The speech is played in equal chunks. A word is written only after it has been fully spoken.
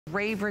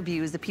rave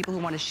reviews, the people who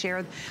want to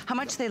share how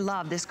much they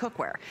love this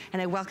cookware.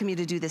 And I welcome you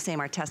to do the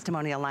same. Our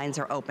testimonial lines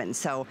are open.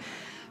 So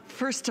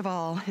first of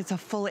all, it's a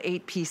full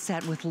 8-piece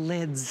set with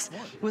lids,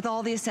 with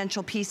all the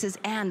essential pieces,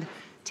 and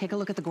take a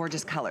look at the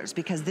gorgeous colors,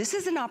 because this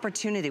is an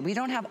opportunity. We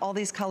don't have all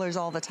these colors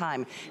all the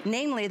time.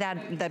 Namely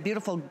that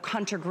beautiful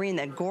hunter green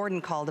that Gordon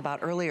called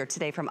about earlier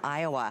today from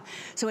Iowa.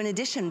 So in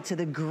addition to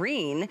the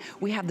green,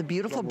 we have the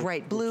beautiful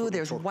bright blue,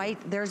 there's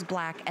white, there's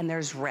black, and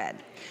there's red.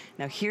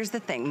 Now here's the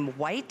thing,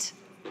 white,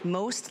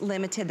 most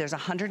limited, there's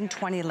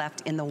 120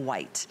 left in the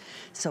white.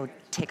 So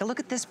take a look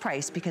at this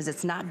price, because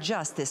it's not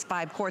just this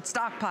 5-quart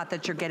stock pot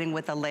that you're getting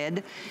with a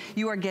lid.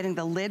 You are getting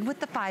the lid with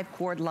the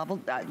 5-quart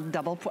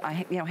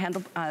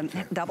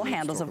double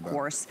handles, of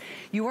course.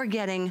 You are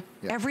getting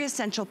every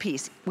essential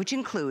piece, which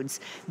includes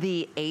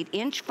the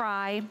 8-inch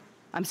fry.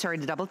 I'm sorry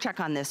to double check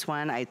on this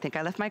one. I think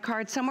I left my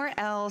card somewhere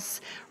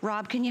else.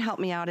 Rob, can you help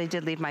me out? I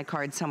did leave my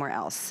card somewhere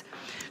else.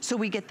 So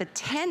we get the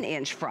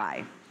 10-inch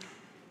fry,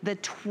 the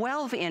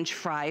 12-inch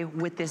fry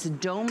with this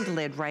domed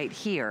lid right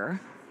here.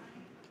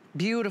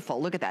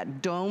 Beautiful, look at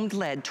that, domed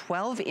lid,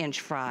 12-inch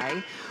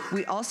fry.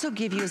 We also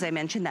give you, as I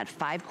mentioned, that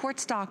 5-quart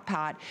stock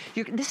pot.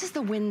 This is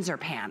the Windsor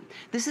pan.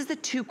 This is the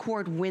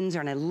 2-quart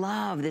Windsor, and I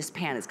love this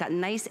pan. It's got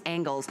nice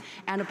angles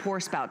and a pour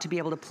spout to be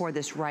able to pour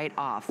this right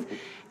off.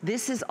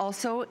 This is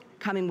also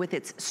coming with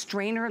its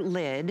strainer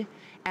lid,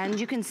 and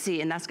you can see,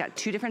 and that's got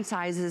 2 different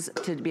sizes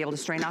to be able to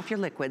strain off your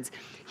liquids.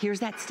 Here's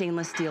that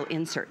stainless steel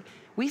insert.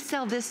 We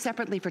sell this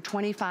separately for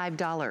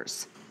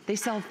 $25. They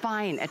sell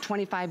fine at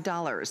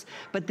 $25,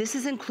 but this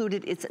is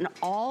included. It's an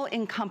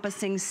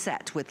all-encompassing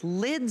set with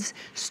lids,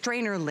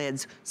 strainer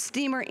lids,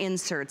 steamer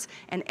inserts,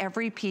 and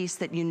every piece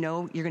that you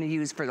know you're gonna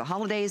use for the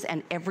holidays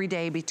and every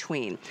day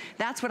between.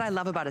 That's what I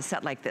love about a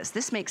set like this.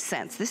 This makes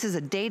sense. This is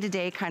a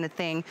day-to-day kind of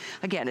thing.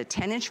 Again, a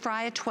 10-inch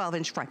fry, a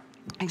 12-inch fry.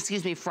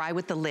 Excuse me, fry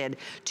with the lid,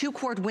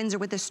 2-quart Windsor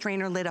with a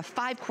strainer lid, a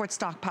 5-quart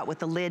stock pot with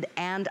the lid,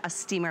 and a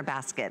steamer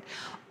basket.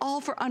 All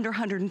for under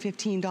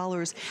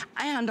 $115,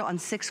 and on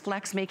 6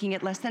 Flex, making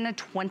it less than a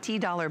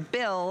 $20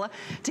 bill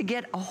to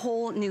get a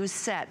whole new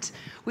set.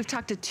 We've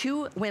talked to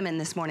 2 women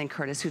this morning,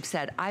 Curtis, who've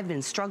said, I've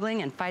been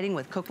struggling and fighting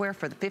with cookware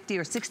for the 50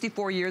 or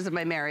 64 years of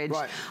my marriage.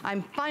 Right.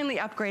 I'm finally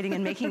upgrading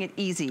and making it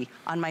easy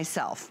on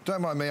myself.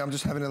 Don't mind me, I'm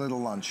just having a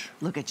little lunch.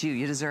 Look at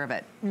you deserve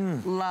it.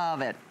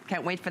 Love it.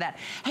 Can't wait for that.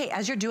 Hey,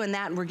 as you're doing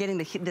that and we're getting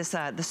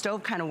the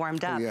stove kind of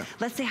warmed up,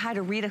 let's say hi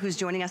to Rita, who's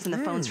joining us on the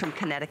phones from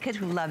Connecticut,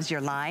 who loves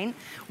your line.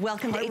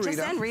 Welcome to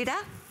HSN, Rita.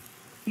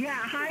 Yeah,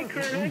 hi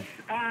Curtis.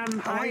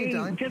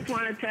 I just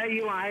want to tell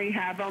you I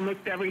have almost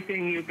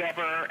everything you've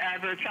ever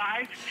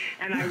advertised,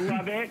 and I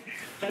love it.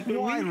 But the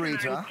reason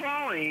Rita? I'm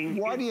calling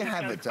Why do you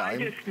have it, Dave? I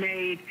just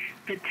made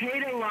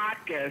potato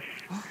latkes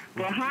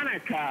for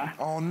Hanukkah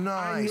on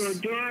your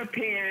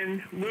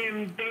DuraPan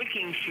rim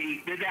baking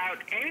sheet without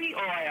any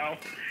oil,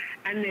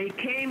 and they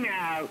came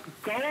out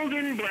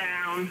golden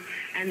brown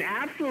and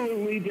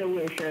absolutely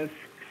delicious.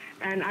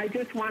 And I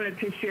just wanted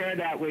to share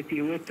that with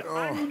you. It's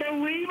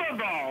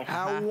unbelievable.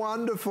 How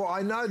wonderful.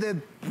 I know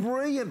they're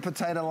brilliant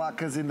potato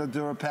latkes in the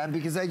DuraPan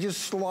because they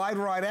just slide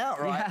right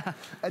out, right?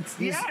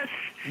 Yeah.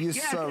 You're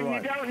so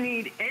right. You don't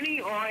need any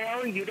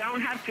oil. You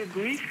don't have to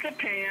grease the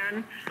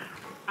pan.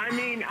 I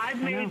mean,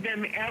 I've made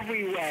them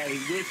every way,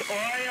 with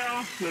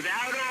oil,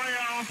 without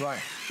oil. Right.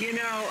 You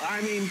know, I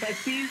mean, but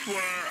these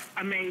were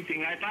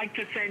amazing. I'd like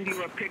to send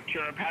you a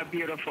picture of how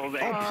beautiful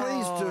they are. Oh,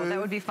 please do. That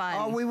would be fun.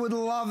 Oh, we would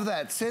love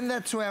that. Send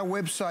that to our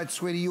website,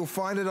 sweetie. You'll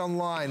find it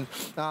online.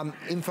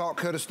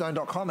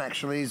 Info@curtisstone.com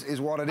actually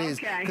is what it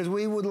is. Because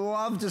we would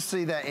love to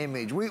see that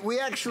image. We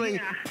actually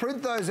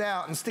print those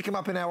out and stick them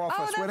up in our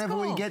office whenever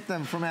we get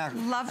them from our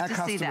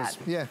customers. See that.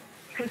 Yeah.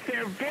 Because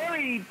they're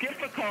very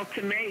difficult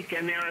to make,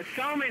 and there are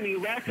so many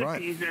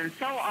recipes and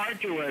so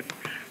arduous,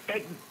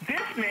 but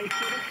this makes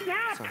it a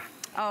snap.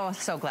 Oh,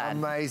 so glad.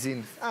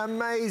 Amazing.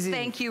 Amazing.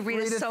 Thank you,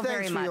 Rita, so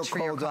very much for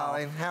your call,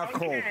 darling. How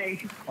cool.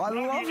 I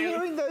love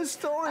hearing those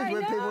stories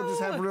where people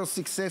just have real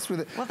success with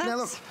it. Well, that's, now,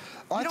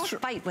 look, you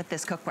don't fight with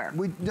this cookware.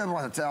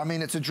 I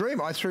mean, it's a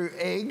dream. I threw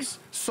eggs,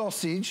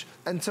 sausage,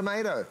 and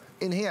tomato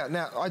in here.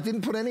 Now, I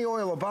didn't put any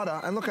oil or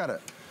butter, and look at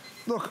it.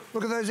 Look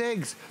at those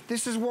eggs.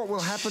 This is what will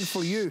happen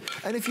for you.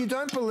 And if you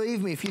don't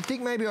believe me, if you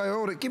think maybe I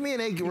ordered it, give me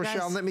an egg,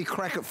 Rochelle, and let me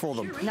crack it for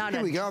them. Not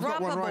here we go. I've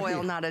got one right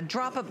here. Not a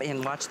drop of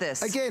oil. Watch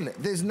this. Again,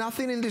 there's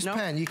nothing in this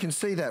pan. You can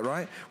see that,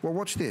 right? Well,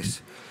 watch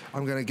this.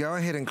 I'm going to go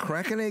ahead and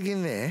crack an egg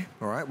in there,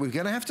 all right? We're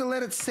going to have to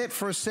let it set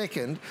for a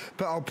second,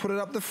 but I'll put it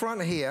up the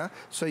front here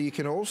so you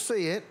can all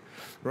see it.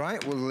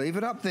 Right, we'll leave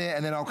it up there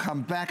and then I'll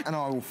come back and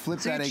I will flip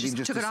that egg in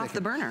just a second. So you took it off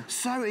the burner.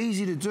 So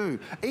easy to do.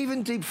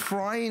 Even deep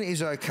frying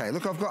is okay.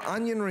 Look, I've got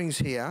onion rings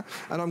here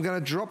and I'm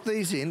gonna drop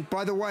these in.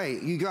 By the way,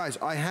 you guys,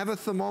 I have a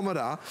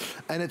thermometer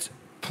and it's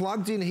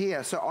plugged in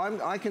here, so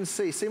I can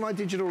see my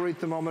digital read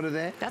thermometer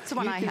there? That's the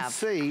one I have. You can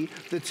see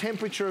the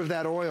temperature of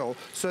that oil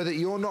so that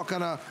you're not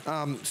gonna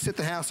set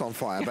the house on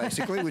fire,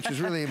 basically, which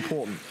is really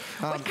important.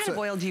 What kind of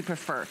oil do you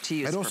prefer to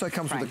use? It also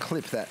comes with a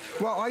clip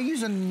well, I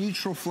use a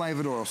neutral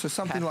flavored oil, so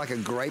something like a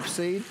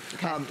grapeseed.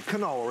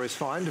 Canola is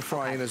fine to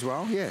fry in as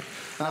well, yeah.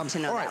 Love to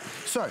know all right,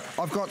 so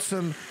I've got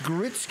some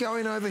grits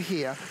going over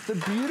here. The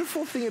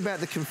beautiful thing about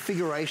the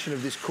configuration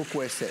of this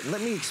cookware set,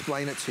 let me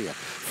explain it to you.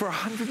 For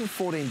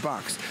 114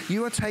 bucks,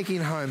 you are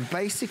taking home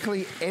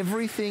basically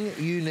everything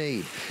you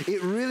need.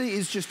 It really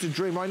is just a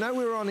dream. I know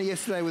we were on it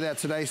yesterday with our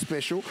Today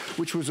Special,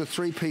 which was a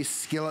 3-piece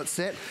skillet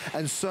set,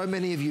 and so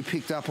many of you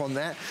picked up on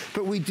that.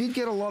 But we did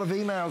get a lot of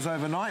emails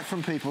overnight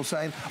from people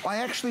saying, I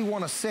actually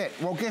want a set.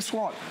 Well, guess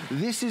what?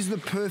 This is the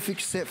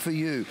perfect set for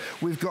you.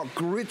 We've got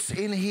grits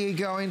in here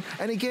going,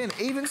 and again,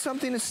 even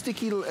something as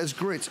sticky as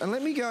grits. And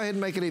let me go ahead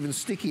and make it even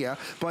stickier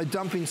by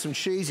dumping some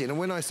cheese in. And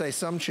when I say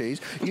some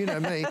cheese, you know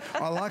me,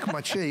 I like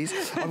my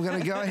cheese. I'm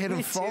gonna go ahead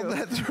and fold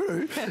that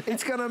through.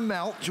 It's gonna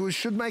melt, which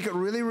should make it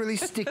really, really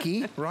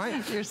sticky,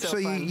 right? You're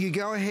so fun. You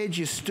go ahead,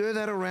 you stir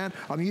that around.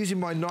 I'm using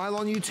my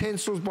nylon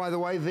utensils, by the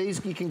way.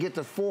 These you can get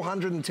to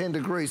 410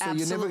 degrees, so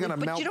you're never gonna melt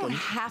them. But you don't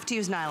have to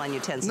use nylon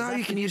utensils. No,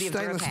 you can use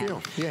stainless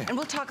steel. Yeah. And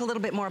we'll talk a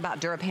little bit more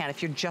about DuraPan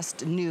if you're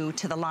just new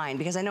to the line,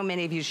 because I know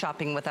many of you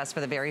shopping with us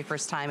for the very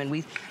first time, and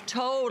we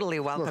totally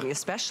welcome you,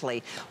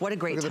 especially. What a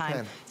great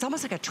time. It's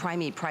almost like a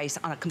try-me price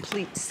on a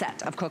complete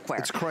set of cookware.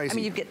 It's crazy. I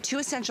mean, you get 2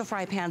 essential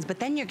fry pans, but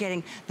then you're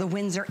getting the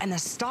Windsor and the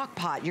stock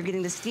pot. You're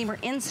getting the steamer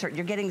insert.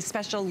 You're getting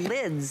special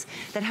lids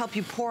that help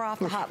you pour off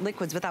the hot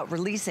liquids without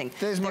releasing.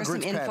 There's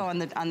some info on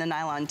the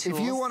nylon tools.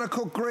 If you want to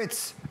cook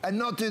grits and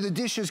not do the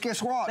dishes,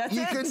 guess what?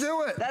 You can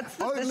do it.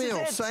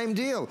 Oatmeal, same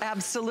deal.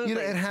 Absolutely. You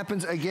know, it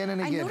happens again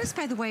and again. I noticed,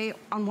 by the way,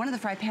 on one of the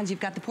fry pans, you've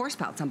got the pour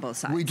spouts on both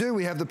sides. We do.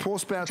 We have the pour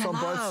spouts on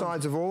both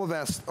sides of all of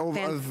our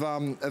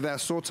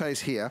sautés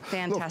here.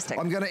 Fantastic.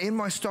 Look, I'm going to end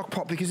my stock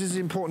pot because this is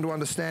important to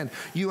understand.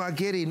 You are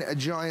getting a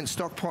giant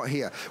stock pot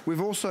here.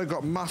 We've also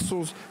got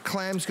mussels,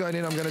 clams going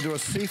in. I'm going to do a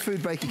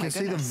seafood bake. You can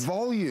see the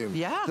volume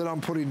that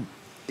I'm putting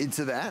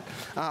into that.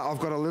 I've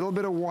got a little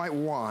bit of white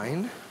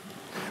wine.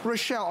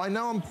 Rochelle, I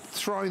know I'm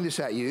throwing this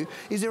at you.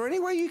 Is there any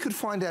way you could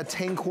find our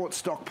 10-quart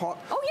stock pot?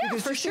 Oh, yeah,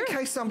 because for just sure. in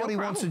case somebody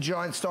wants a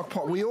giant stock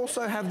pot, we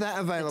also have that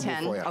available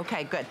for you.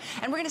 Okay, good.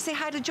 And we're going to say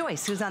hi to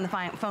Joyce, who's on the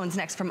phones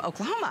next from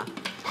Oklahoma.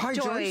 Hi,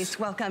 Joyce.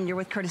 Welcome. You're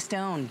with Curtis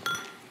Stone.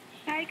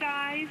 Hey,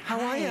 guys. How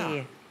are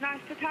you?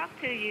 Nice to talk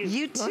to you.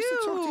 You too. Nice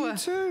to talk to you,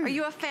 too. Are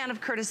you a fan of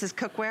Curtis's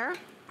cookware?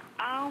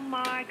 Oh,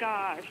 my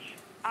gosh.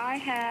 I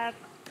have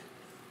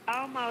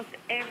almost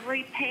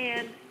every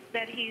pan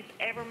that he's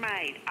ever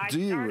made. I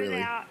started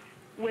out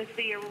with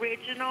the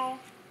original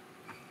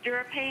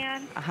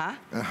DuraPan,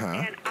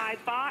 and I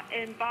bought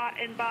and bought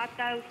and bought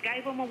those,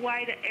 gave them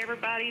away to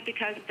everybody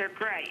because they're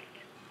great.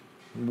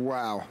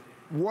 Wow.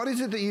 What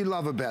is it that you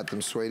love about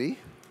them, sweetie?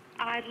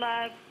 I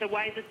love the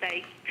way that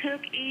they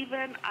cook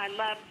even. I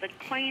love the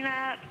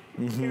cleanup.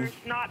 There's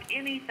not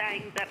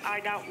anything that I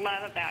don't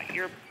love about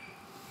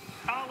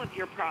all of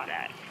your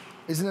products.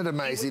 Isn't it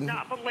amazing? You would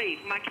not believe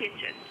my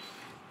kitchen.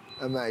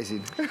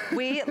 Amazing.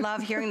 We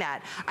love hearing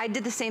that. I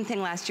did the same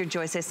thing last year,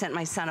 Joyce. I sent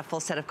my son a full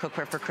set of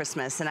cookware for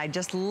Christmas, and I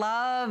just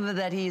love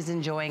that he's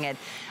enjoying it.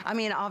 I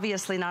mean,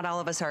 obviously not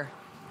all of us are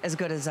as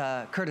good as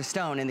Curtis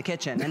Stone in the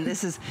kitchen, and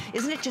isn't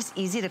it just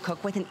easy to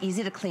cook with and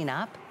easy to clean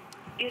up?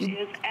 It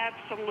is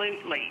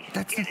absolutely.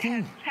 That's the thing.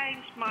 It has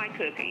changed my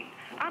cooking.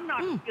 I'm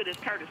not as good as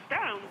Curtis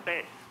Stone,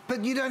 but...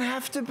 But you don't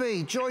have to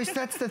be. Joyce,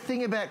 that's the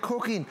thing about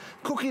cooking.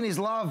 Cooking is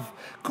love.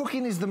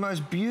 Cooking is the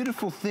most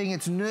beautiful thing.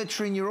 It's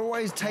nurturing. You're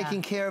always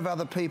taking care of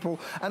other people.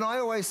 And I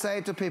always say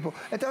it to people,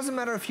 it doesn't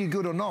matter if you're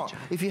good or not.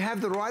 If you have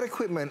the right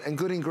equipment and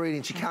good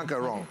ingredients, you can't go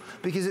wrong.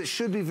 Because it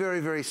should be very,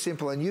 very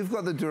simple. And you've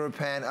got the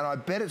DuraPan, and I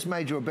bet it's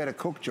made you a better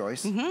cook,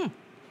 Joyce.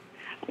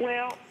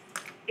 Well,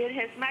 it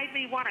has made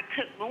me want to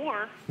cook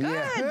more.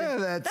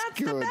 Yeah, that's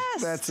good. The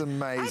best. That's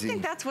amazing. I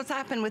think that's what's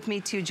happened with me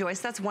too,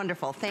 Joyce. That's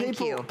wonderful. Thank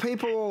you.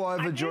 People all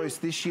over, Joyce,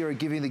 this year are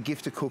giving the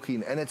gift of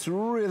cooking, and it's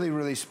really,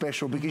 really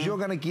special because you're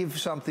going to give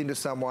something to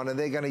someone and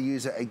they're going to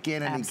use it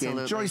again and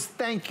again. Joyce,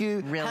 thank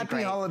you. Really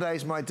Happy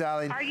holidays, my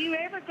darling. Are you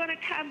ever going to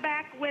come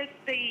back with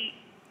the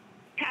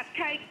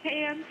cupcake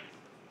pans?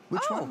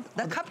 Which one?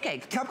 The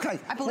cupcake. Cupcake.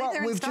 I believe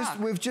they're in stock.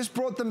 We've just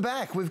brought them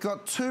back. We've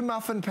got 2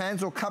 muffin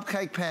pans or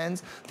cupcake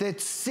pans. They're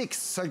 6.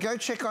 So go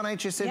check on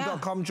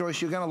hsn.com,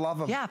 Joyce. You're going to love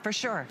them. Yeah, for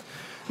sure.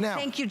 Now,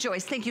 thank you,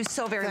 Joyce. Thank you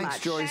so very much.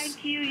 Thanks, Joyce.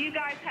 Thank you. You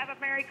guys have a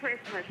Merry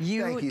Christmas. Thank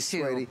you, too.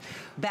 sweetie.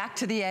 Back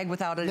to the egg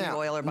without any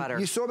oil or butter.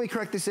 You saw me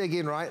crack this egg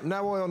in, right?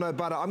 No oil, no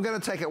butter. I'm going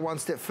to take it one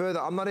step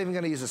further. I'm not even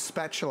going to use a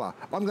spatula.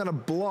 I'm going to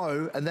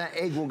blow, and that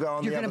egg will go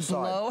on the other side.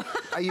 You're going to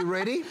blow? Are you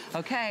ready?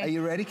 Okay. Are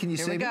you ready? Can you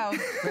see me? Here we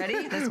go.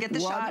 Ready? Let's get the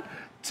shot. 1,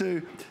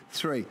 2,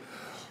 3.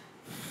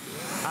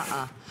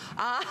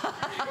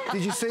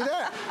 Did you see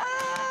that?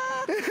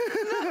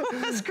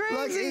 That's crazy.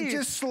 Like, it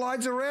just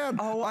slides around.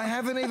 Oh, I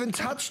haven't even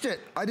touched it.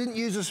 I didn't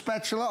use a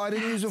spatula. I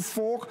didn't use a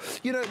fork.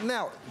 You know,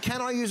 now,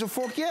 can I use a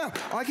fork? Yeah.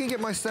 I can get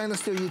my stainless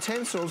steel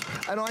utensils,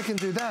 and I can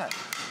do that.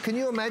 Can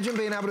you imagine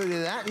being able to do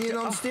that in your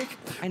nonstick?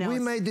 I know. We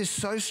made this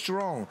so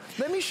strong.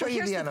 Let me show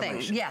you the animation.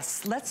 Here's the thing.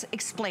 Yes, let's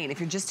explain if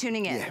you're just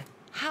tuning in. Yeah.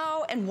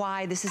 How and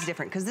why this is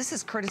different, because this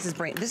is Curtis's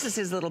brain. This is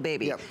his little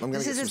baby. Yep, I'm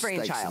going to get some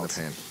steaks in the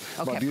pan.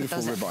 Okay, my beautiful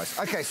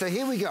ribeyes. Okay, so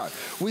here we go.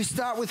 We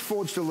start with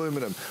forged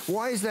aluminum.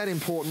 Why is that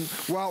important?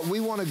 Well, we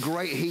want a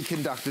great heat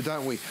conductor,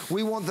 don't we?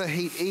 We want the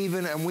heat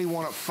even, and we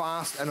want it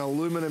fast, and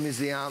aluminum is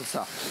the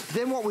answer.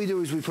 Then what we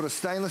do is we put a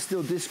stainless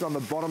steel disc on the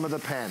bottom of the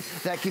pan.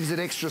 That gives it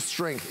extra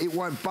strength. It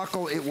won't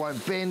buckle, it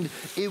won't bend,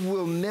 it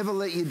will never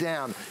let you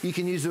down. You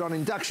can use it on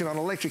induction, on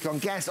electric, on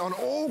gas, on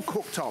all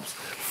cooktops.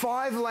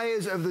 5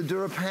 layers of the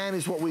DuraPan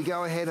is what we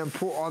go ahead and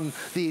put on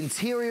the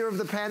interior of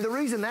the pan. The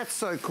reason that's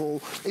so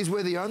cool is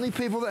we're the only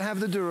people that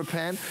have the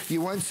DuraPan. You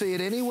won't see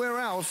it anywhere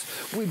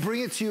else. We bring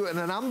it to you at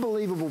an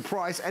unbelievable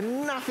price,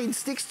 and nothing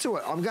sticks to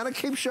it. I'm going to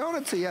keep showing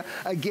it to you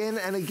again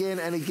and again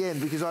and again,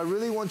 because I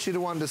really want you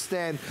to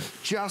understand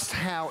just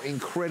how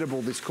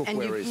incredible this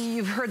cookware is.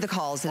 You've heard the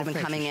calls that have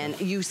been coming in.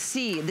 You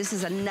see, this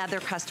is another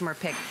customer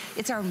pick.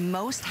 It's our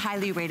most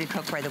highly rated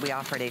cookware that we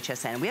offer at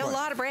HSN. We have a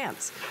lot of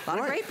brands, a lot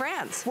of great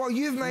brands. Well,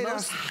 you've made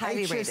us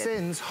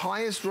HSN's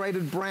highest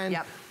rated brand.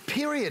 Yep.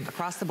 Period.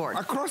 Across the board.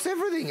 Across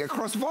everything.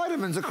 Across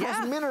vitamins,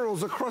 across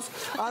minerals, across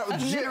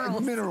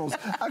minerals,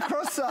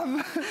 across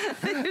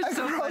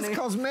across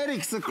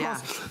cosmetics,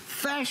 across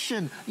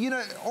fashion. You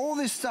know, all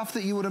this stuff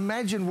that you would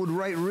imagine would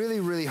rate really,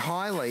 really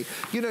highly.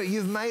 You know,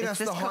 you've made us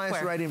the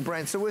highest rating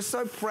brand. So we're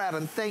so proud,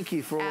 and thank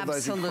you for all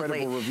those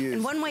incredible reviews.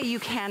 And one way you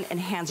can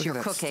enhance your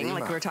cooking,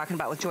 like we were talking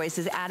about with Joyce,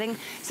 is adding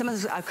some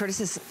of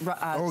Curtis's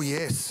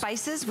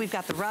spices. We've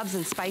got the rubs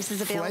and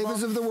spices available.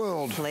 Flavors of the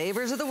world.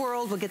 Flavors of the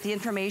world. We'll get the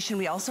information.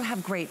 We also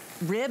have great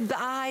rib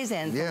eyes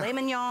and filet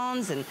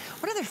mignons. And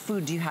what other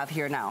food do you have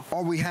here now?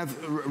 Oh, we have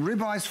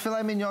rib eyes,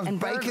 filet mignons,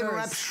 and bacon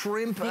wrapped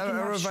shrimp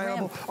are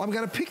available. I'm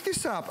going to pick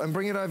this up and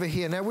bring it over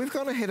here. Now, we've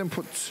gone ahead and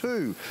put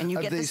 2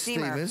 of these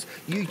steamers.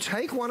 You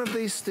take one of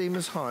these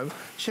steamers home.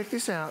 Check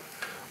this out.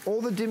 All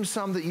the dim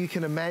sum that you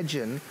can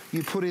imagine,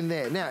 you put in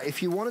there. Now,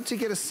 if you wanted to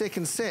get a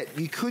second set,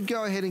 you could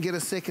go ahead and get a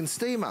second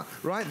steamer,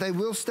 right? They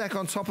will stack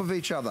on top of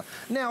each other.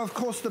 Now, of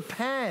course, the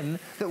pan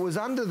that was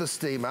under the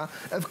steamer,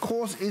 of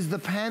course, is the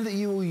pan that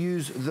you will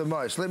use the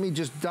most. Let me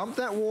just dump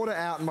that water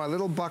out in my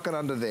little bucket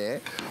under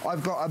there.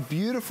 I've got a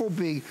beautiful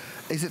big,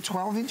 is it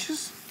 12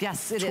 inches?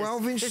 Yes, it is.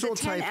 12-inch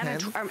saute pan.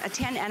 A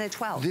 10 and a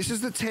 12. This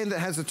is the 10 that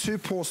has the 2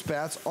 pour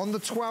spouts. On the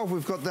 12,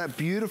 we've got that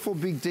beautiful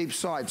big deep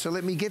side. So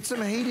let me get some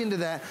heat into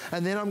that,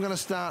 and then I'm going to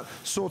start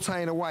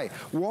sauteing away.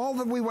 While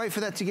we wait for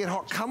that to get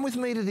hot, come with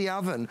me to the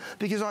oven,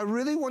 because I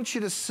really want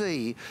you to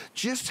see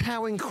just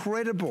how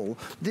incredible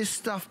this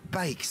stuff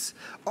bakes.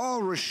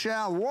 Oh,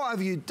 Rochelle, what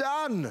have you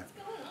done?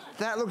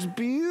 That looks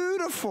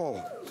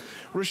beautiful.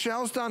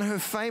 Rochelle's done her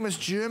famous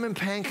German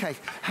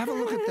pancake. Have a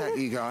look at that,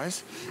 you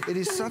guys. It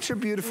is such a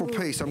beautiful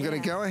piece. I'm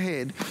going to go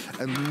ahead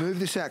and move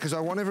this out, because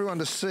I want everyone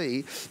to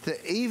see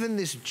that even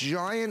this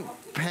giant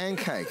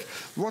pancake,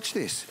 watch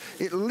this.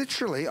 It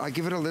literally, I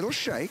give it a little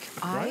shake.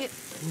 I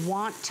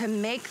want to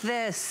make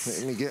this.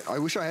 Let me get, I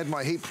wish I had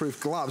my heat-proof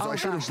gloves. I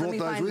should have brought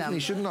those with me,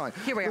 shouldn't I?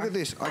 Here we are. Look at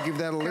this. I give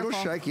that a little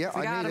shake. Yeah,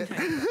 I need it.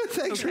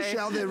 Thanks,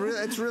 Rochelle.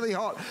 It's really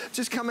hot.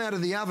 Just come out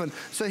of the oven.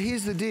 So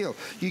here's the deal.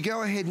 You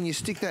go ahead and you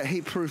stick that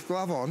heat-proof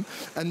glove on,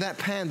 and that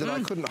pan that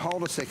I couldn't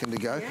hold a second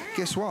ago,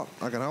 guess what?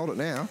 I can hold it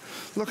now.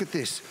 Look at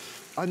this.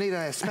 I need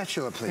a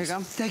spatula, please. Here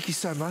you go. Thank you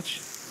so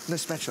much. No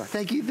spatula.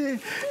 Thank you there.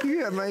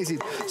 You're amazing.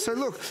 So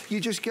look,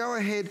 you just go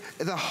ahead,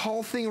 the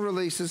whole thing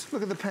releases.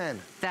 Look at the pan.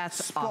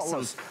 That's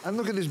spotless. Awesome. And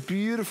look at this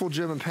beautiful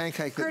German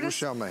pancake that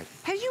Rochelle made.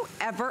 Have you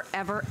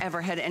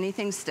ever had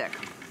anything stick?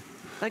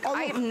 Like,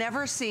 I have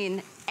never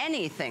seen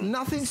anything.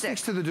 Nothing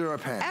sticks to the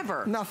DuraPan.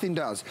 Ever. Nothing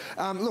does.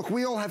 Look,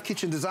 we all have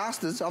kitchen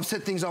disasters. I've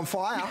set things on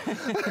fire.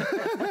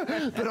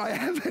 But I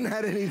haven't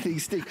had anything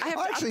stick. I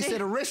actually set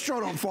a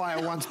restaurant on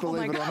fire once,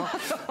 believe it or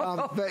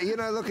not. But, you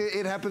know, look,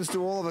 it happens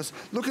to all of us.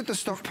 Look at the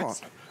stock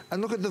pot.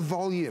 And look at the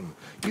volume.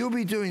 You'll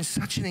be doing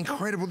such an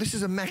incredible, this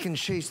is a mac and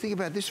cheese. Think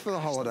about this for the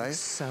holidays.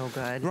 So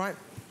good. Right?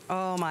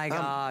 Oh my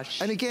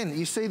gosh. And again,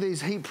 you see these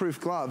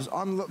heat-proof gloves.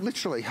 I'm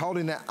literally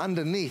holding that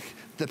underneath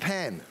the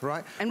pan,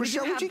 right? And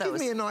Rochelle, would you give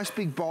me a nice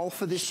big bowl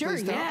for this,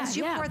 please? Sure, as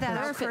you pour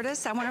that out,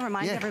 Curtis, I want to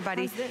remind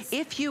everybody,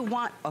 if you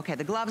want, okay,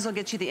 the gloves will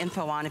get you the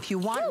info on. If you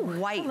want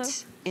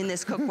white in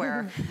this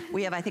cookware,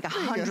 we have, I think,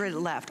 100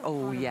 left.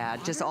 Oh, yeah,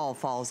 just all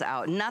falls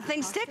out.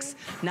 Nothing sticks.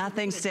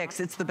 Nothing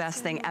sticks. It's the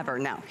best thing ever.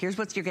 Now, here's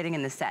what you're getting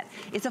in the set.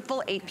 It's a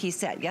full 8-piece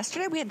set.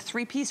 Yesterday, we had a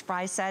 3-piece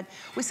fry set.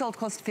 We sold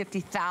close to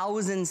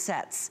 50,000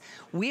 sets.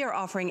 We we are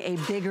offering a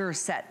bigger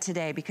set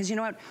today because you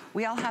know what?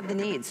 We all have the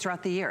needs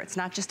throughout the year. It's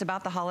not just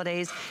about the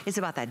holidays, it's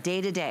about that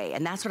day to day.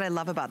 And that's what I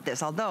love about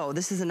this. Although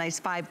this is a nice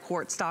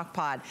 5-quart stock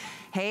pot.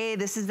 Hey,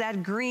 this is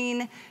that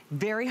green,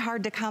 very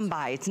hard to come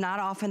by. It's not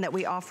often that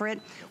we offer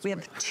it. We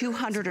have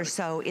 200 or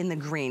so in the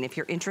green. If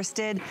you're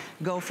interested,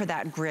 go for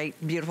that great,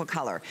 beautiful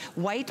color.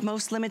 White,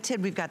 most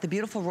limited. We've got the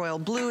beautiful royal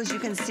blue. As you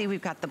can see,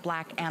 we've got the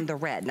black and the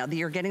red. Now,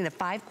 you're getting the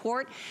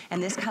 5-quart,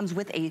 and this comes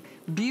with a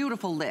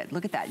beautiful lid.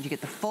 Look at that. You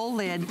get the full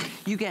lid.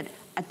 You get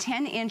a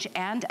 10-inch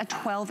and a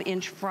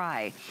 12-inch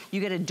fry. You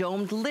get a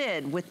domed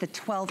lid with the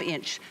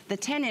 12-inch. The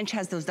 10-inch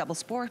has those double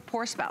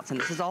pour spouts, and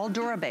this is all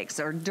DuraBakes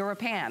or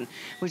DuraPan,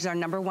 which is our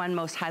 #1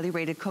 most highly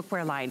rated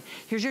cookware line.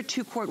 Here's your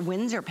 2-quart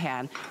Windsor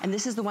pan, and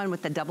this is the one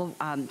with the double,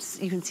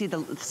 you can see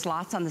the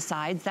slots on the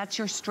sides. That's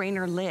your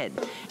strainer lid.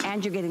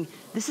 And you're getting,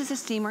 this is a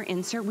steamer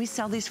insert. We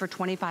sell these for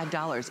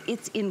 $25.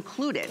 It's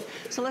included.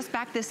 So let's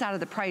back this out of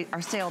the price,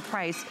 our sale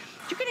price.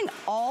 You're getting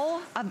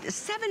all of the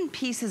 7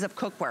 pieces of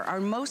cookware, our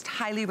most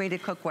highly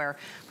rated cookware,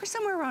 for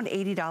somewhere around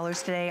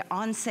 $80 today,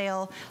 on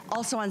sale,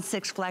 also on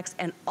 6 Flex,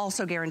 and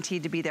also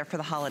guaranteed to be there for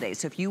the holidays.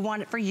 So if you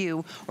want it for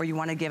you, or you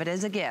want to give it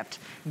as a gift,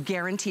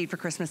 guaranteed for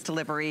Christmas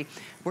delivery.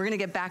 We're going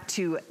to get back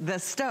to the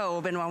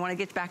stove, and I want to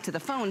get back to the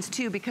phones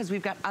too, because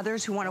we've got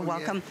others who want to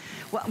welcome.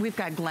 Yeah. Well, we've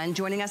got Glenn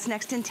joining us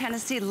next in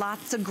Tennessee.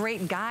 Lots of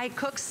great guy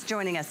cooks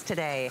joining us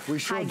today. We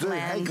sure do.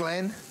 Glenn. Hey,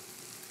 Glenn.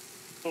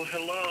 Well,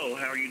 hello.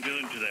 How are you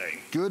doing today?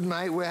 Good,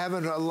 mate. We're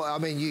having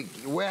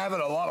we're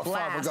having a lot of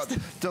fun. We've got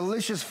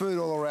delicious food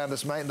all around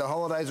us, mate, and the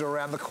holidays are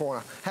around the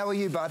corner. How are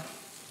you, bud?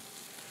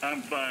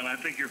 I'm fine. I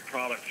think your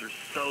products are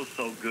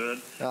so good.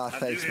 Thanks,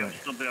 I do have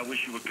mate. something I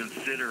wish you would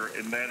consider,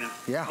 and that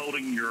is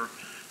holding your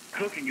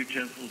cooking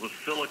utensils with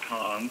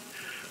silicone.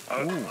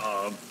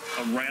 A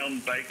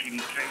round baking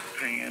cake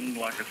pan,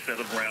 like a set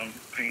of round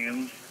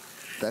pans.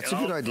 That's a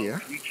good idea.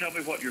 Can you tell me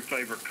what your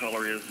favorite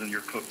color is in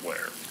your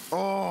cookware?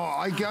 Oh,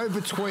 I go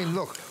between,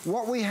 look,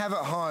 what we have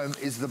at home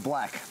is the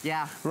black.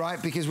 Yeah.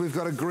 Right, because we've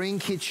got a green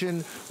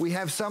kitchen. We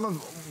have some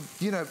of,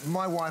 you know,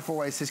 my wife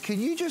always says, can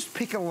you just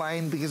pick a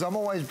lane? Because I'm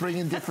always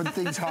bringing different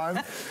things home.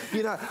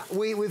 You know,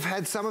 we've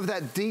had some of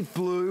that deep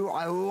blue.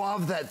 I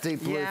love that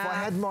deep blue. Yeah. If I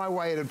had my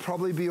way, it'd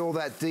probably be all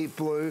that deep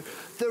blue.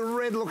 The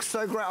red looks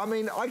so great. I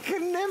mean, I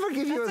can never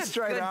give you a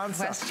straight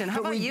answer. That's a good question. How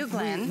about you,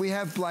 Glenn? We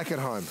have black at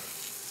home.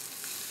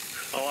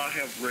 Oh, I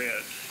have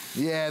red.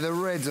 Yeah, the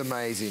red's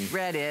amazing.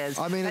 Red is.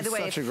 I mean, By the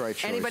way, such a great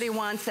choice. Anybody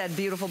wants that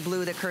beautiful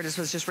blue that Curtis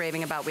was just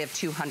raving about, we have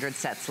 200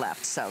 sets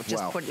left. So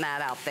just putting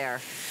that out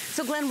there.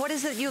 So Glenn, what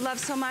is it you love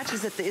so much?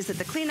 Is it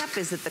the cleanup?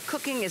 Is it the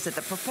cooking? Is it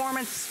the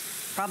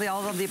performance? Probably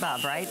all of the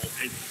above, right?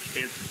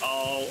 It's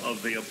all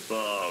of the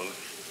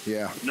above.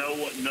 Yeah. No,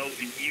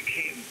 you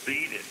can't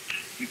beat it.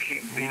 You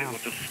can't beat it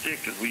with a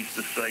stick, as we used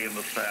to say in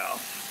the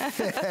South.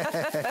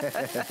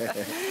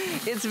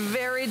 It's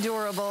very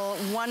durable,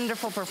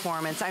 wonderful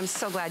performance. I'm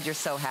so glad you're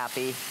so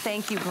happy.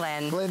 Thank you,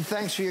 Glenn. Glenn,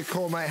 thanks for your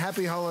call, mate.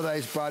 Happy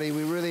holidays, buddy.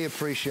 We really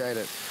appreciate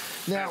it.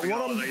 Now, Happy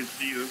holidays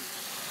to you.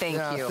 Thank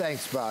you.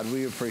 Thanks, bud.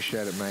 We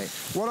appreciate it, mate.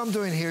 What I'm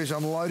doing here is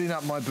I'm loading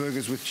up my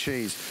burgers with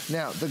cheese.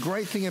 Now, the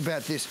great thing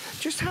about this,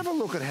 just have a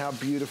look at how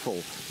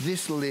beautiful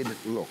this lid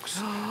looks.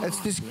 It's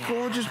this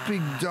gorgeous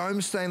big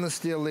dome stainless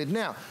steel lid.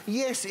 Now,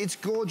 yes, it's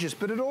gorgeous,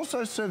 but it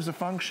also serves a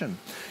function.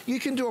 You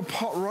can do a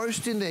pot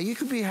roast in there. You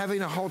could be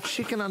having a whole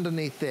chicken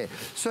underneath there.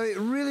 So it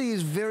really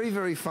is very,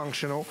 very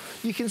functional.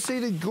 You can see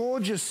the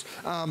gorgeous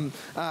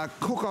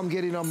cook I'm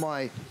getting on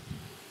my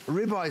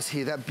ribeyes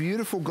here, that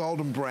beautiful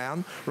golden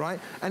brown,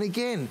 right? And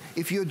again,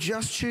 if you're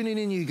just tuning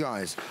in, you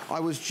guys, I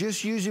was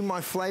just using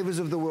my Flavors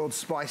of the World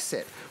spice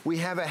set. We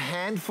have a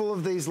handful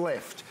of these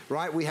left,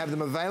 right? We have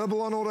them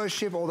available on auto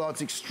ship, although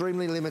it's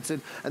extremely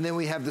limited, and then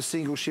we have the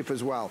single ship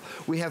as well.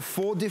 We have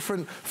 4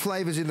 different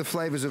flavors in the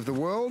Flavors of the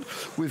World.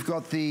 We've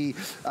got the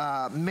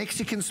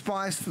Mexican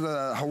spice,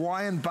 the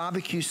Hawaiian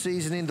barbecue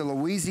seasoning, the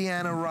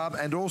Louisiana rub,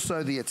 and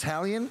also the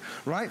Italian,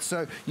 right?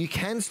 So you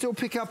can still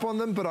pick up on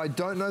them, but I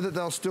don't know that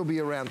they'll still be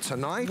around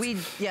tonight.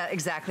 Yeah,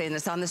 exactly, and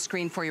it's on the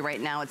screen for you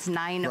right now. It's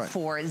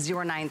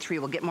 94093.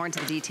 We'll get more into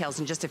the details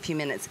in just a few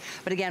minutes.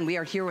 But again, we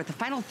are here with the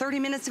final 30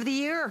 minutes of the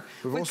year.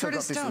 We've also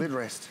got this lid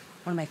rest.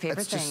 One of my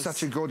favorite things. It's just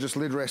such a gorgeous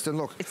lid rest, and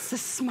look. It's the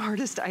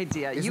smartest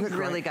idea. You've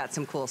really got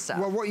some cool stuff.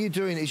 Well, what you're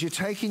doing is you're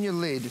taking your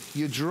lid,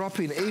 you're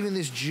dropping even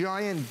this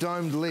giant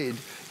domed lid,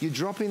 you're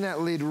dropping that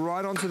lid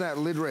right onto that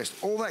lid rest.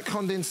 All that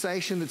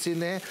condensation that's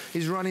in there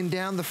is running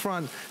down the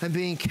front and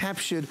being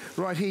captured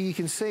right here. You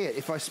can see it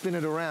if I spin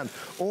it around.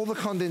 All the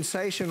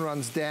condensation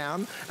runs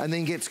down and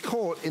then gets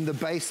caught in the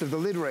base of the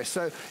lid rest.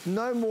 So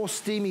no more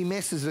steamy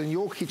messes in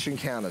your kitchen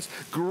counters.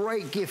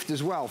 Great gift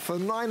as well. For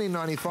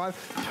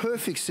 $19.95,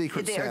 perfect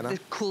Secret Santa. The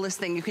coolest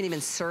thing, you can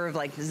even serve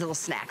like these little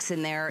snacks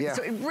in there. Yeah.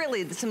 So it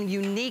really, some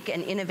unique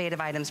and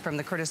innovative items from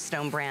the Curtis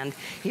Stone brand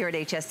here at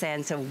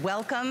HSN. So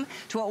welcome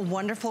to a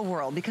wonderful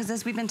world, because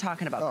as we've been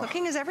talking about,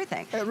 cooking is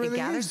everything. It really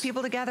gathers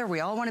people together.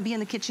 We all want to be in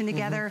the kitchen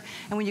together.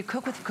 And when you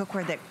cook with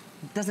cookware that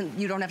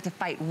you don't have to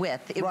fight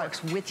with, it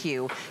works with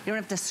you. You don't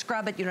have to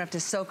scrub it, you don't have to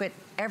soak it.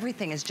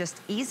 everything is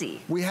just easy.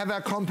 We have our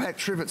compact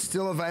trivet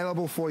still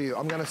available for you.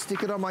 I'm gonna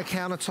stick it on my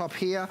countertop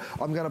here.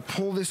 I'm gonna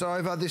pull this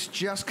over. This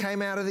just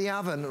came out of the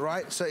oven,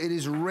 right? So it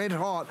is red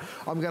hot.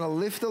 I'm gonna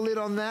lift the lid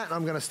on that.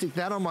 I'm gonna stick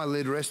that on my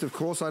lid rest, of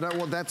course. I don't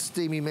want that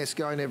steamy mess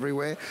going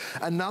everywhere.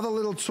 Another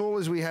little tool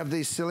is we have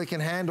these silicone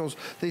handles.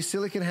 These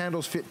silicone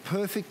handles fit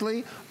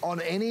perfectly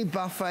on any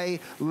buffet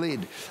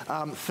lid.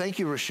 Thank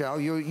you, Rochelle.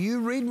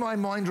 You read my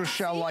mind,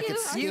 Rochelle, like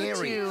it's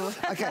scary.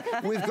 Okay,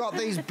 we've got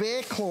these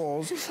bear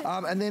claws,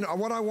 and then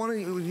what I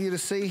wanted you to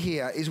see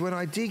here is when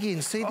I dig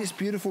in, see this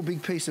beautiful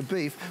big piece of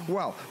beef?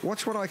 Well,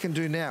 watch what I can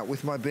do now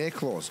with my bear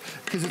claws,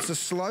 because it's a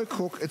slow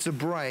cook, it's a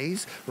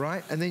braise,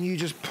 right? And then you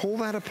just pull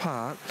that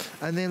apart,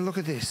 and then look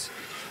at this.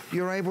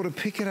 You're able to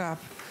pick it up,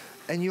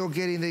 and you're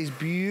getting these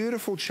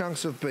beautiful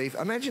chunks of beef.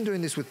 Imagine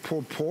doing this with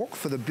pulled pork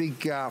for the big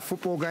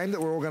football game that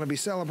we're all going to be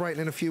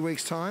celebrating in a few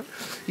weeks' time.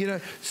 You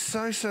know,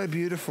 so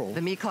beautiful.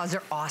 The meat claws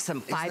are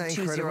awesome.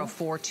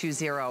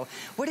 520420.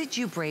 What did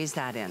you braise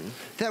that in?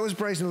 That was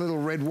braised in a little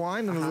red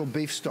wine and a little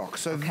beef stock.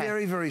 So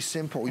very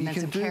simple. And you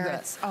can do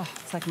carrots. that. Oh,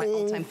 it's like my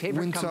all-time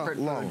favorite winter comfort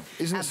long.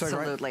 food. Isn't it so great?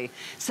 Absolutely.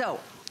 So,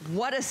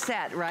 what a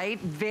set, right?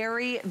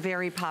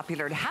 Very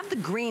popular. To have the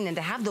green and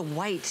to have the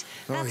white,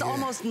 that's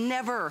almost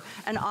never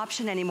an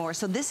option anymore.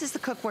 So this is the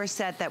cookware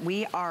set that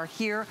we are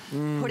here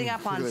putting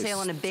up on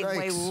sale in a big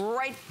way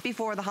right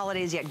before the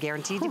holidays, yet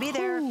guaranteed to be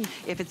there.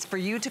 If it's for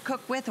you to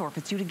cook with or if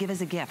it's you to give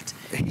as a gift.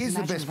 Here's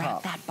the best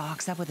part. Wrap that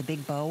box up with a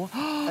big bow.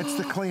 It's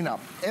the cleanup.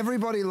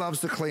 Everybody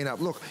loves the cleanup.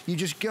 Look, you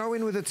just go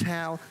in with a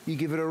towel, you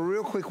give it a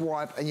real quick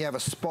wipe, and you have a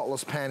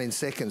spotless pan in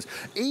seconds.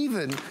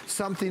 Even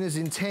something as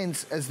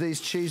intense as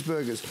these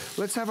cheeseburgers.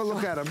 Let's have a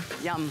look at them.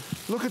 Yum.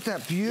 Look at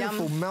that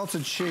beautiful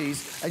melted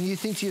cheese, and you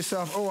think to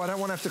yourself, oh, I don't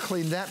want to have to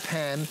clean that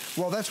pan.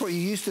 Well, that's what you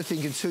used to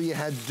think until you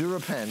had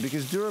DuraPan,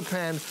 because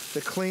DuraPan,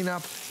 the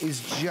cleanup is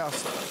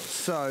just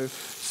so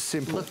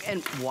simple. Look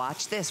and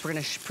watch this. We're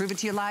going to prove it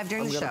to you live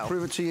during the show. I'm going to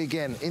prove it to you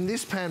again. In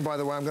this pan, by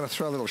the way, I'm going to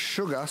throw a little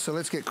sugar, so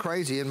let's get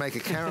crazy and make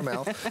a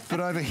caramel. But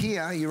over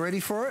here, you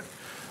ready for it?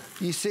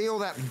 You see all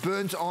that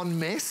burnt on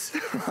mess,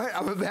 right?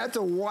 I'm about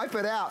to wipe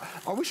it out.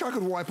 I wish I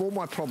could wipe all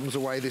my problems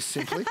away this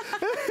simply.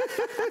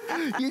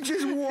 You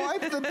just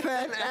wipe the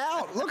pan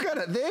out. Look at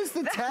it. There's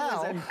the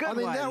towel. I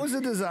mean, that was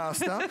a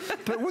disaster.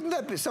 But wouldn't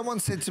that be, someone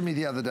said to me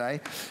the other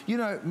day, you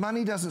know,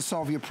 money doesn't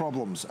solve your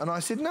problems. And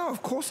I said, no,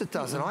 of course it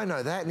doesn't. I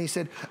know that. And he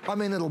said, I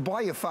mean, it'll buy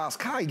you a fast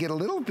car. You get a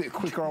little bit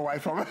quicker away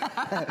from it.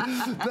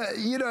 But,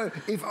 you know,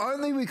 if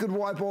only we could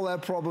wipe all our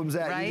problems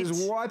out. Right? You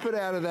just wipe it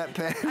out of that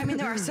pan. I mean,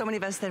 there are so many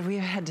of us that we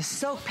had to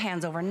soak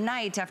pans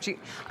overnight after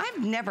I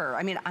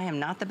am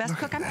not the best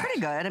cook. I'm pretty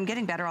good. I'm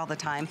getting better all the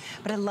time.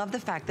 But I love the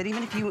fact that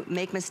even if you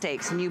make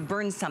mistakes and you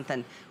burn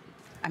something,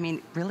 I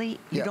mean, really,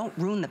 you don't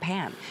ruin the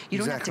pan. You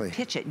don't have to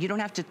pitch it. You don't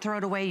have to throw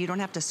it away. You don't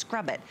have to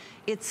scrub it.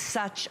 It's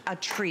such a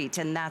treat,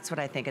 and that's what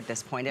I think at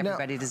this point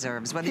everybody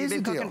deserves, whether you've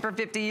been cooking for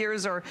 50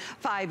 years or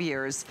 5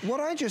 years.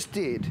 What I just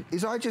did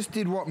is I just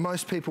did what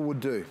most people would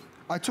do.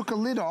 I took a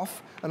lid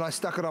off and I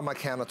stuck it on my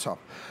countertop.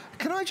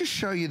 Can I just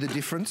show you the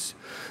difference?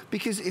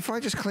 Because if I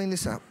just clean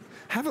this up,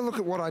 have a look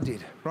at what I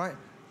did, right?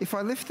 If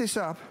I lift this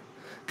up,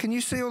 can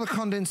you see all the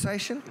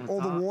condensation, all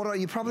the water?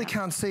 You probably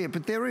can't see it,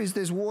 but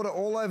there's water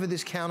all over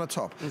this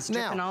countertop. It's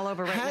dripping all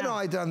over right now. Had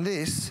I done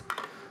this,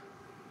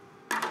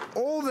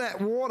 all that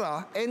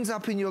water ends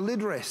up in your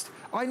lid rest.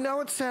 I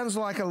know it sounds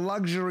like a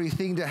luxury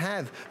thing to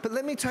have, but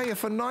let me tell you,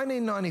 for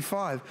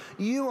 $19.95,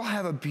 you will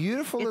have a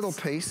beautiful little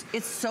piece.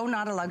 It's so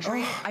not a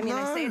luxury. I mean,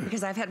 I say it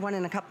because I've had one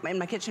in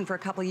my kitchen for a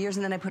couple of years,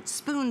 and then I put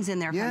spoons in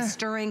there, kind of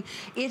stirring.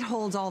 It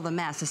holds all the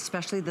mess,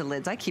 especially the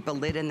lids. I keep a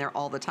lid in there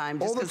all the time.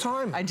 Just all the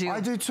time. I do. I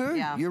do too.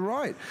 Yeah. You're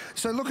right.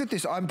 So look at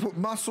this. I put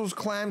mussels,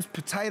 clams,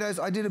 potatoes.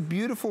 I did a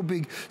beautiful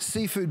big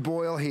seafood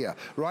boil here,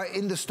 right,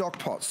 in the stock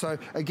pot. So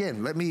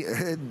again, let me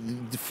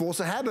force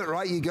a habit,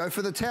 right? You go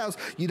for the towels.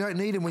 You don't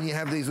need them when you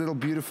have these little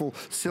beautiful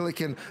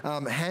silicone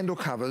handle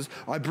covers.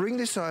 I bring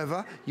this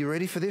over. You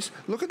ready for this?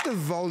 Look at the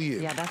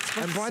volume. Yeah, that's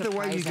what's And by the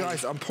way, you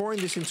guys, I'm pouring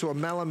this into a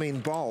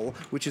melamine bowl,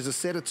 which is a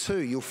set of 2.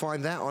 You'll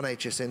find that on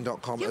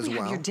hsn.com as well. We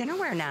have your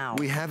dinnerware now.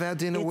 We have our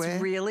dinnerware.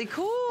 It's really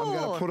cool. I'm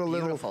going to put a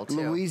little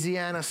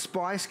Louisiana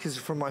spice, because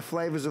from my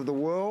flavors of the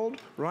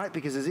world, right?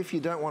 Because as if you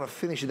don't want to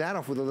finish that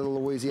off with a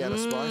little Louisiana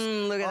spice.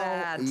 Look at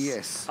that.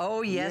 Yes.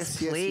 Oh, yes,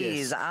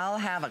 please. Yes. I'll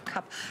have a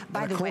cup.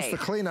 By the way, of course,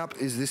 the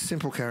cleanup is this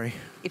simple, Carrie.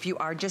 If you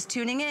are just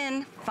tuning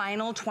in,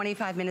 final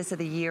 25 minutes of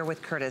the year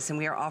with Curtis, and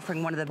we are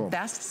offering one of the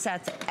best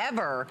sets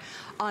ever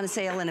on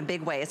sale in a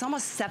big way. It's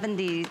almost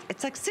 70,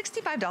 it's like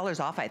 $65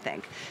 off, I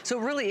think. So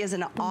it really is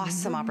an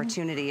awesome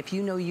opportunity. If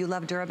you know you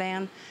love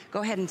DuraPan,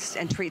 go ahead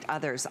and treat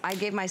others. I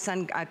gave my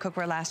son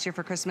cookware last year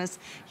for Christmas.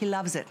 He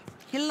loves it.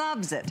 He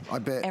loves it. I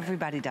bet.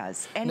 Everybody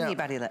does.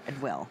 Anybody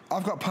will.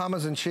 I've got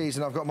Parmesan cheese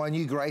and I've got my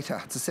new grater.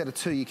 It's a set of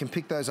 2. You can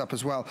pick those up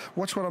as well.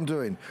 Watch what I'm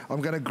doing.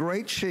 I'm going to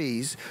grate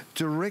cheese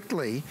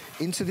directly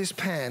into this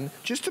pan pan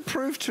just to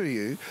prove to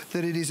you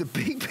that it is a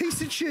big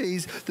piece of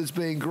cheese that's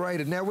being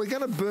grated. Now, we're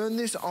going to burn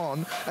this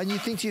on, and you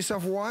think to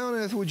yourself, why on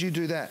earth would you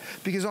do that?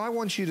 Because I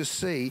want you to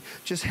see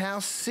just how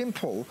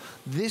simple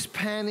this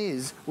pan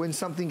is when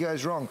something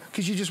goes wrong,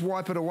 because you just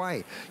wipe it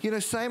away. You know,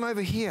 same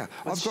over here.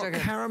 I've got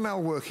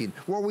caramel working.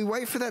 While we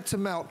wait for that to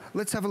melt,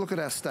 let's have a look at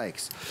our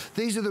steaks.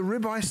 These are the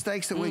ribeye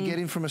steaks that we're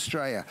getting from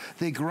Australia.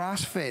 They're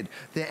grass-fed.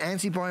 They're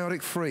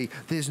antibiotic-free.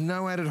 There's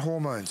no added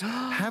hormones.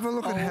 Have a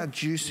look at how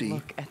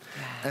juicy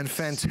and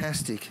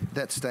fantastic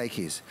that steak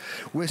is.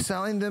 We're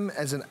selling them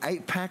as an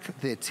 8-pack.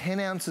 They're 10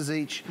 ounces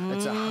each.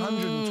 It's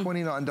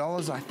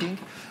 $129, I think.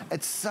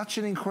 It's such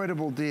an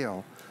incredible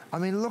deal. I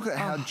mean, look at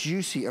how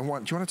juicy and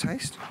what. Do you want to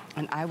taste?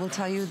 And I will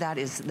tell you, that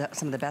is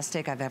some of the best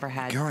steak I've ever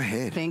had. Go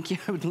ahead. Thank you.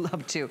 I would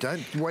love to.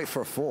 Don't wait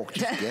for a fork.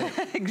 Just get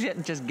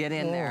it. Just get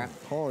in there.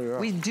 Oh, yeah.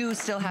 We do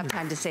still have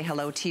time to say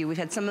hello to you. We've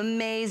had some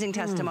amazing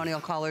testimonial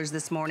callers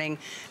this morning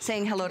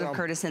saying hello to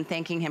Curtis and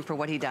thanking him for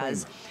what he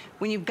does.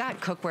 When you've got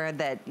cookware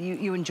that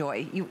you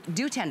enjoy, you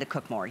do tend to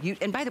cook more.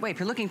 And by the way, if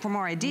you're looking for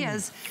more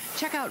ideas,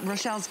 check out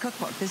Rochelle's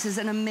cookbook. This is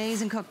an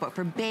amazing cookbook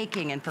for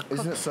baking and for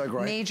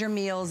major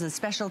meals and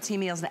specialty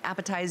meals and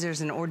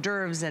appetizers and hors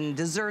d'oeuvres and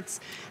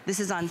desserts. This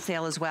is on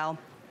sale as well.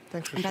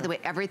 Thanks, Rochelle. And by the way,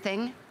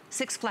 everything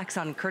 6 flex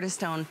on Curtis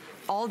Stone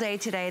all day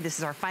today. This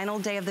is our final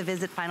day of the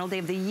visit, final day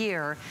of the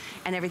year,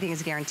 and everything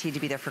is guaranteed to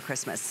be there for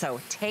Christmas. So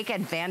take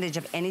advantage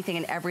of anything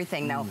and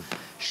everything. Now,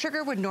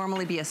 sugar would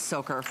normally be a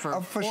soaker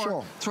for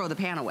sure. Throw the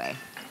pan away.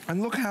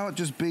 And look how it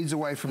just beads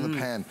away from the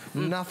pan.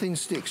 Nothing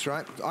sticks,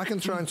 right? I can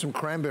throw in some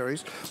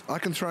cranberries. I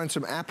can throw in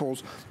some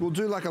apples. We'll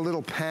do like a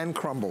little pan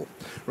crumble,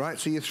 right?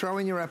 So you throw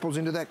in your apples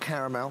into that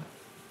caramel.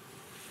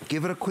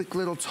 Give it a quick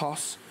little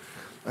toss,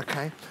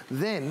 okay?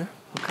 Then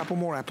a couple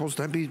more apples.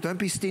 Don't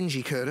be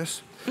stingy,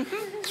 Curtis.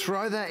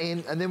 Throw that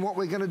in, and then what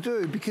we're going to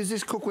do, because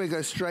this cookware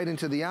goes straight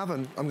into the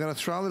oven, I'm going to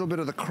throw a little bit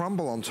of the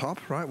crumble on top,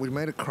 right? We've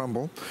made it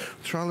crumble.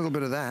 Throw a little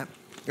bit of that.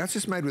 That's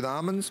just made with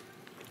almonds,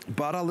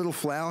 butter, a little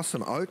flour,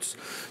 some oats.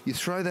 You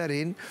throw that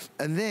in,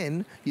 and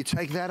then you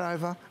take that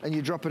over and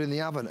you drop it in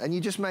the oven, and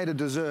you just made a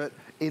dessert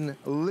in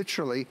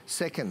literally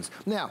seconds.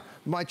 Now,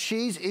 my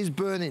cheese is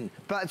burning,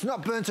 but it's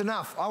not burnt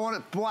enough. I want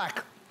it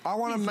black. I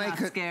want to make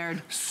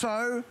it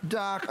so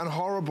dark and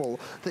horrible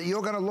that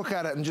you're going to look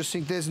at it and just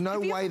think there's no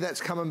way that's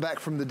coming back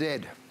from the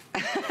dead.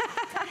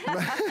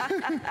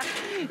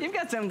 You've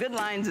got some good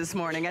lines this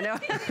morning, I know.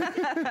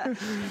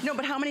 No,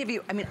 but how many of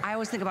you, I mean, I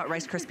always think about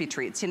Rice Krispie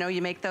treats. You know,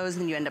 you make those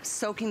and you end up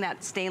soaking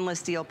that stainless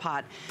steel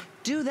pot.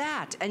 Do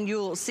that and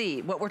you'll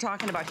see what we're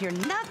talking about here.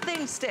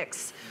 Nothing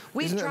sticks.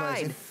 We've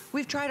tried.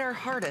 We've tried our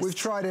hardest. We've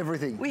tried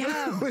everything. We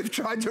have. We've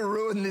tried to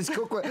ruin this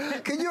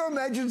cookware. Can you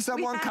imagine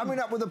someone coming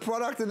up with a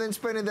product and then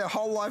spending their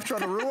whole life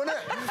trying to ruin it?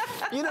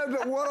 You know,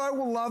 but what I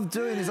will love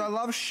doing is I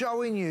love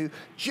showing you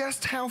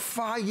just how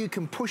far you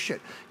can push it.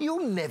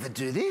 You'll never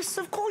do this.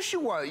 Of course you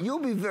won't. You'll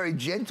be very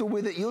gentle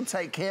with it. You'll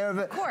take care of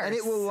it. Of course. And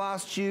it will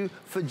last you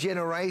for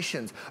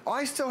generations.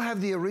 I still have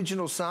the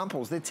original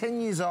samples. They're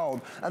 10 years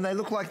old and they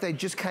look like they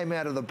just came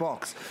out of the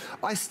box.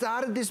 I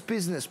started this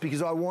business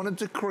because I wanted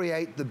to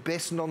create the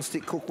best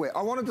non-stick cookware.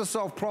 I wanted to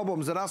solve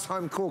problems that us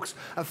home cooks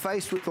are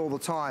faced with all the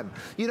time.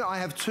 You know, I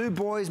have 2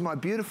 boys, my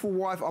beautiful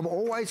wife, I'm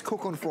always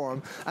cooking for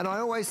them, and I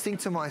always think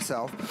to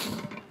myself,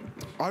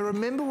 I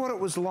remember what it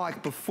was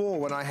like before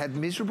when I had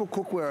miserable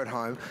cookware at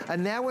home,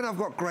 and now when I've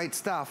got great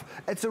stuff,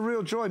 it's a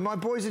real joy. My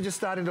boys are just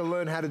starting to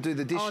learn how to do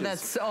the dishes. Oh,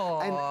 that's so...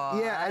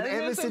 And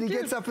Emerson, he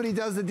gets up and he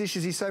does the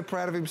dishes. He's so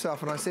proud of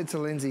himself. And I said to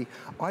Lindsay,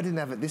 I didn't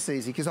have it this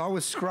easy because I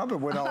was scrubbing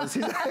when I was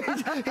his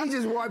age. He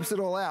just wipes it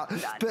all out.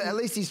 But at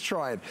least he's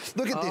trying.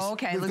 Look at this.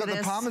 Okay, We've got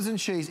the Parmesan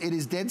cheese. It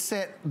is dead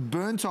set,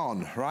 burnt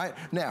on, right?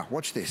 Now,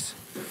 watch this.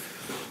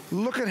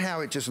 Look at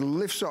how it just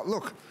lifts up.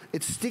 Look,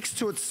 it sticks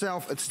to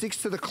itself, it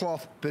sticks to the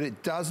cloth, but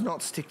it does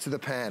not stick to the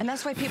pan. And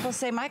that's why people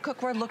say, my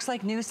cookware looks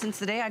like new since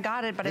the day I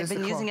got it, but I've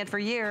been using it for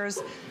years.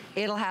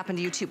 It'll happen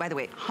to you too. By the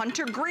way,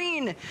 Hunter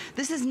Green.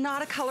 This is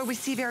not a color we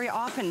see very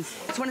often.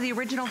 It's one of the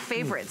original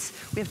favorites.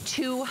 We have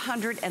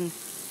 200 and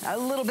a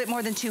little bit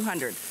more than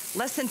 200,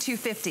 less than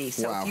 250.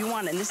 So if you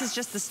want it, and this is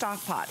just the stock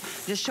pot,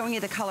 just showing you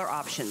the color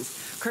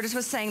options. Curtis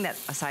was saying that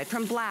aside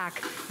from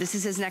black, this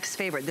is his next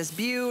favorite. This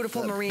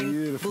beautiful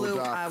marine blue.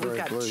 We've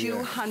got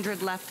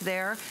 200 left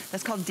there.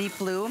 That's called deep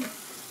blue.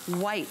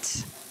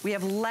 White. We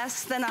have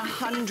less than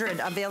 100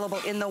 available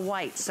in the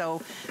white,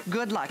 so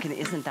good luck, and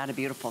isn't that a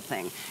beautiful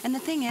thing? And the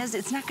thing is,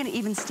 it's not gonna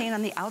even stain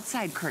on the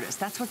outside, Curtis.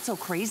 That's what's so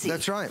crazy.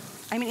 That's right.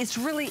 I mean, it's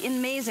really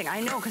amazing. I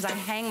know, because I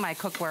hang my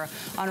cookware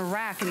on a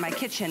rack in my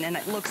kitchen, and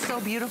it looks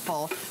so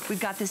beautiful. We've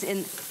got this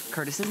in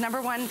Curtis's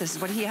 #1. This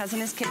is what he has in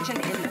his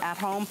kitchen, at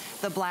home,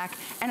 the black.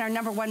 And our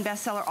 #1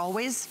 bestseller,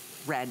 always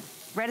red.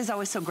 Red is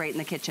always so great in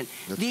the kitchen.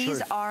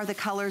 These are the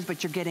colors,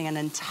 but you're getting an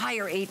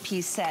entire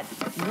 8-piece set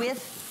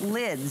with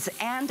lids,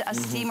 and a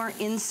steamer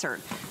insert.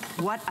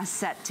 What a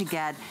set to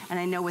get. And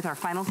I know with our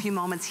final few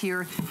moments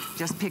here,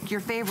 just pick your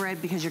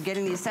favorite because you're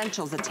getting the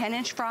essentials. A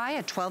 10-inch fry,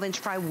 a 12-inch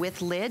fry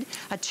with lid,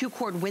 a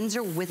 2-quart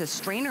Windsor with a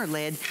strainer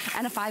lid,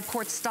 and a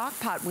 5-quart stock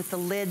pot with the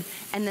lid,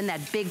 and then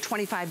that big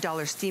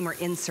 $25 steamer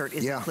insert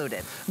is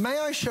included. May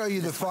I show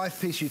you the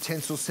 5-piece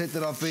utensil set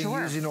that I've been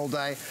using all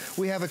day?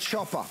 We have a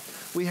chopper,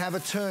 we have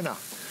a turner.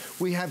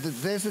 We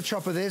have there's the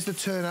chopper, there's the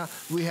turner.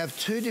 We have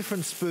 2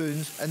 different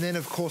spoons, and then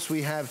of course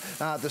we have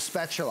the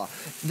spatula.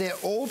 They're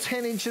all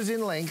 10 inches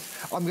in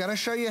length. I'm gonna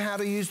show you how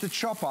to use the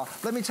chopper.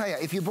 Let me tell you,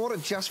 if you bought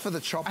it just for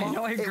the chopper,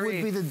 it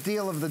would be the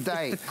deal of the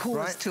day. It's the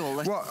coolest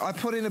tool. Well, I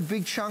put in a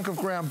big chunk of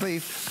ground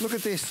beef. Look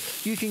at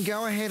this. You can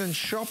go ahead and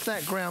chop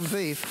that ground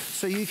beef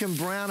so you can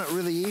brown it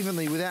really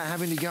evenly without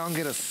having to go and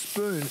get a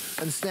spoon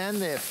and stand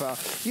there for,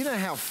 you know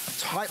how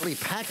tightly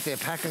packed they're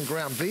packing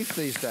ground beef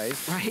these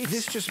days. Right.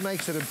 This just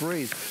makes it a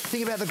breeze.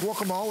 Think about the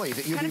guacamole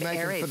that you'll be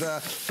making for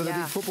the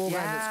big football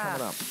game that's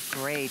coming up.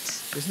 Great.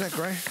 Isn't that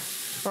great?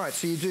 All right,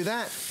 so you do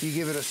that, you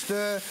give it a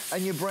stir,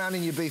 and you're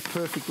browning your beef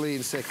perfectly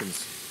in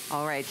seconds.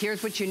 All right,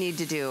 here's what you need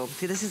to do.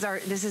 See, this is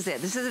it.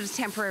 This is a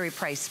temporary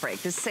price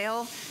break. This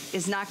sale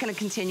is not going to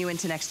continue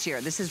into next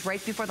year. This is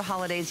right before the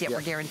holidays, yet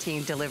we're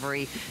guaranteeing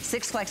delivery.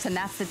 6 flex, and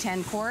that's the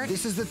 10-quart.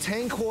 This is the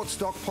 10-quart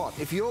stock pot.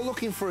 If you're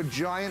looking for a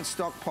giant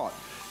stock pot,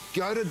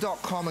 go to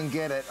 .com and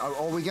get it.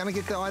 Are we going to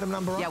get the item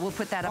number up? Yeah, we'll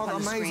put that up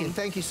on the screen. Amazing.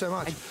 Thank you so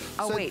much.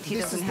 Wait, he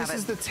doesn't have it. This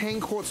is the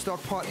 10-quart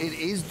stock pot. It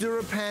is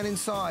DuraPan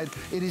inside.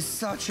 It is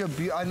such a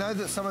I know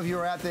that some of you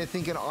are out there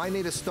thinking, I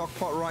need a stock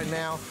pot right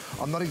now.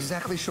 I'm not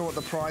exactly sure what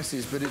the price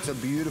is, but it's a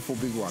beautiful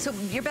big one. So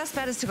your best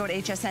bet is to go to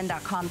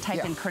hsn.com,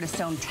 type in Curtis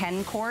Stone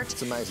 10-quart.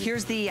 It's amazing.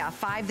 Here's the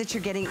 5 that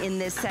you're getting in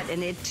this set,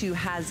 and it too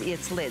has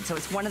its lid. So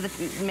it's one of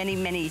the many,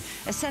 many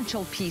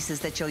essential pieces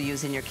that you'll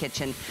use in your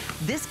kitchen.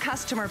 This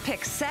customer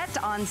pick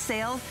set on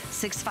sale,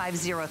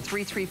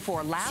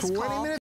 650-334. Last call.